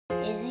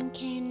Isn't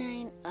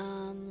canine,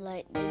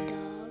 like the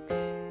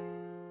dogs?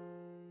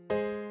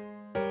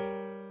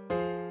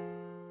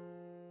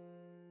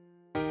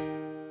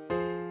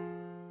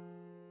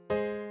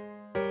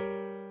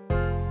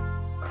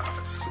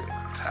 Oh shit,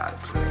 tired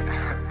of playing.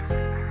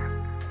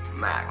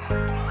 Mac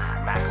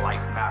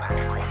life matter.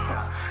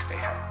 They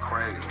have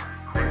crazy.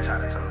 They try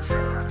to tell me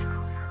shut up.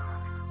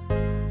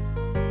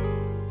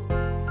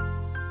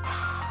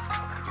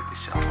 Gotta get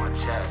this shit on my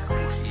chest.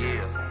 6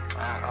 years, man.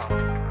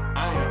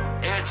 I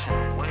am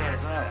itching.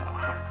 Where's that?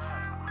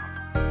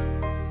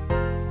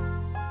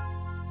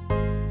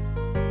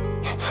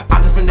 I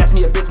just finesse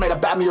me a bitch, made a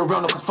bat me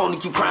around, cause phony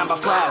keep crying by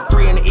slab.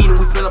 3 in the eating,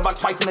 we split about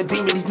twice in the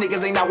demon. These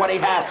niggas ain't not what they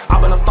had.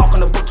 I been up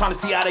stalking the book, trying to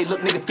see how they look.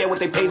 Niggas scared what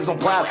they pages on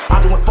Prime.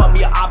 I doing fuck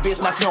me a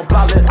bitch, now she on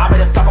bloodlet. I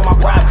made her suck on my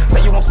bribe.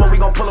 Say you won't smoke, we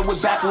gon' pull it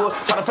with backwood.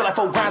 Tryna feel like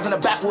 4 grinds in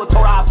the backwood.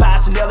 Told her I buy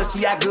Chanel and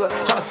she act good.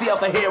 Tryna see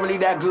if her hair really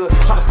that good.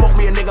 Tryna smoke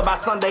me a nigga by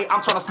Sunday. I'm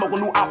tryna smoke a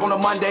new op on a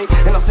Monday.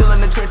 And I'm still in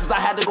the trenches, I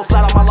had to go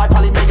slide on my life,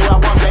 probably make it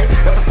out one day.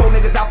 If there's 4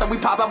 niggas out there, we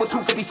pop out with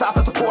 250 shots,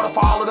 that's a quarter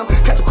for all of them.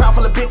 Catch a crowd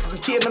full of bitches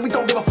and kids, man, we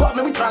don't give a fuck,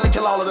 man, we tryna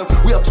kill all of them.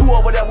 We have 2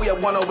 over there, we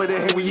have 1 over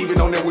there, and we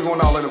even on them, we want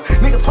all of them.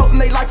 Niggas posting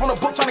their life on a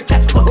book, tryna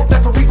catch us a hook,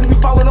 that's the reason we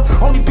follow them.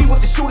 Only be with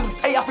the shooters,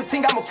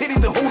 AR-15 got more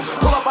titties than who's.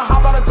 Pull up and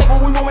hop out and take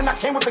what we want, and I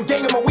came with the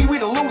gang and my we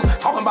the lose.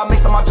 Talking about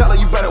Mason Margiela,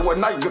 you better wear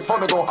night, cause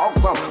fuck, gon' hawk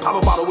some. Pop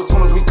a bottle as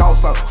soon as we call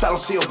some. Saddle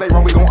shields, they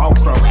run, we gon' hawk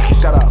some.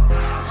 Shut up.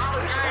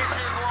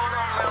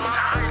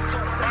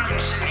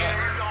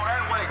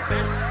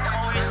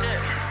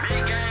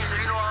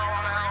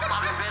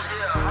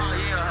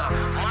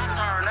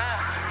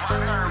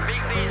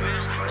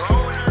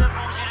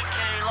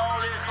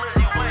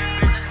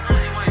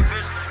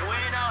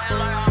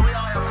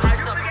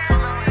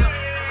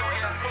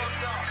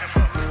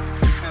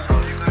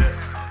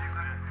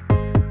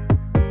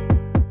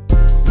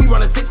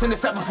 Running 6 and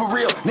 7 for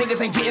real.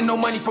 Niggas ain't getting no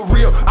money for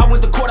real. I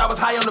went to court, I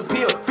was high on the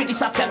pill. 50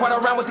 shot tech right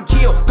around with the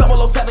kill.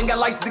 007 got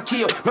license to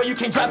kill. No, you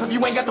can't drive if you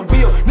ain't got the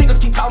wheel.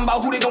 Niggas keep talking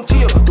about who they gon'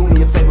 kill. Do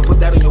me a favor,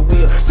 put that on your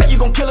wheel. Say you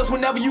gon' kill us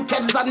whenever you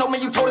catch us. I know,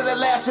 man, you told us that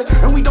last year.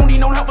 And we don't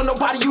need no help from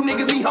nobody. You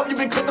niggas need help, you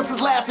been cooking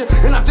since last year.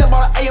 And I just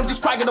bought an AMG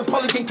striker, the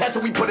police can't catch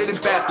it, we put it in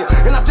basket.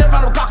 And I just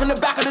found a Glock in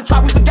the back of the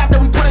truck, we forgot that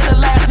we put it in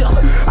last year.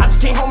 I just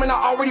came home and I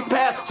already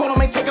passed. Phone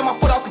them ain't taking my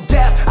foot off the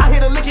gas. I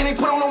hit a lick and they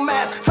put on no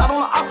mask. Slide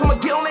on the ops, I'ma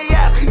get on their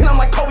ass. And I'm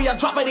like Kobe, I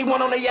drop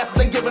 81 on their asses,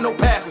 ain't giving no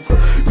passes.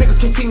 Niggas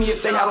can't see me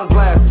if they had on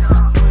glasses.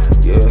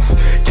 Yeah,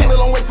 came a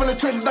long way from the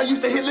trenches. I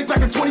used to hit lick back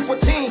in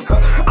 2014.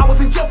 I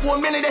was in jail for a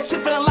minute, that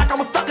shit feeling like I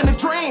was stuck in a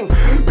dream.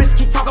 Bitch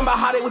keep talking about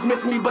how they was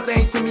missing me, but they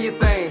ain't seen me a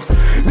thing.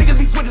 Niggas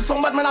be switching so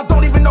much, man, I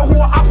don't even know who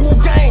I op, who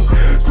gang.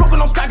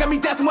 Smoking on Sky, got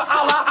me dancing with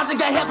Allah. I just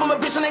got help from a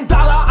bitch named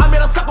Dollar. I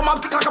made her suck on my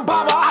dick like a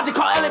baba. I just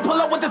call Ellie, pull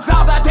up with the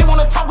Zaza. They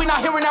wanna talk, we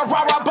not hearing that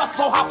rah-rah. Bust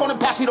so hot, phone and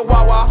pass me the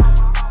Wawa.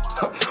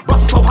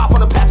 Bust so hot,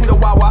 phone and pass me the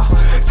Wawa.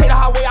 Tay Da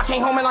Hardway, I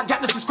came home and I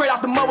got this shit straight out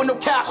the mud with no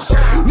cap.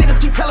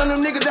 Niggas keep telling them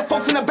niggas that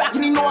folks in the back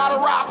and he know how to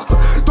rock.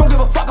 Don't give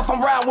a fuck if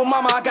I'm riding with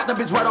mama, I got the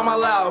bitch right on my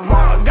loud.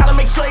 Gotta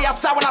make sure they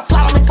outside when I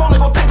slide on their phone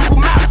and go take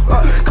Google Maps.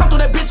 Come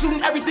through that bitch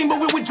shooting everything,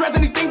 but we would dress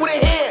anything with a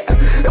head.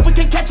 If we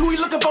can't catch who we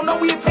looking for, no,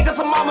 we'll take us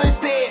a mama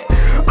instead.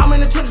 I'm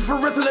in the trenches for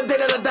real till the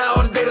day that I die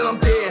or the day that I'm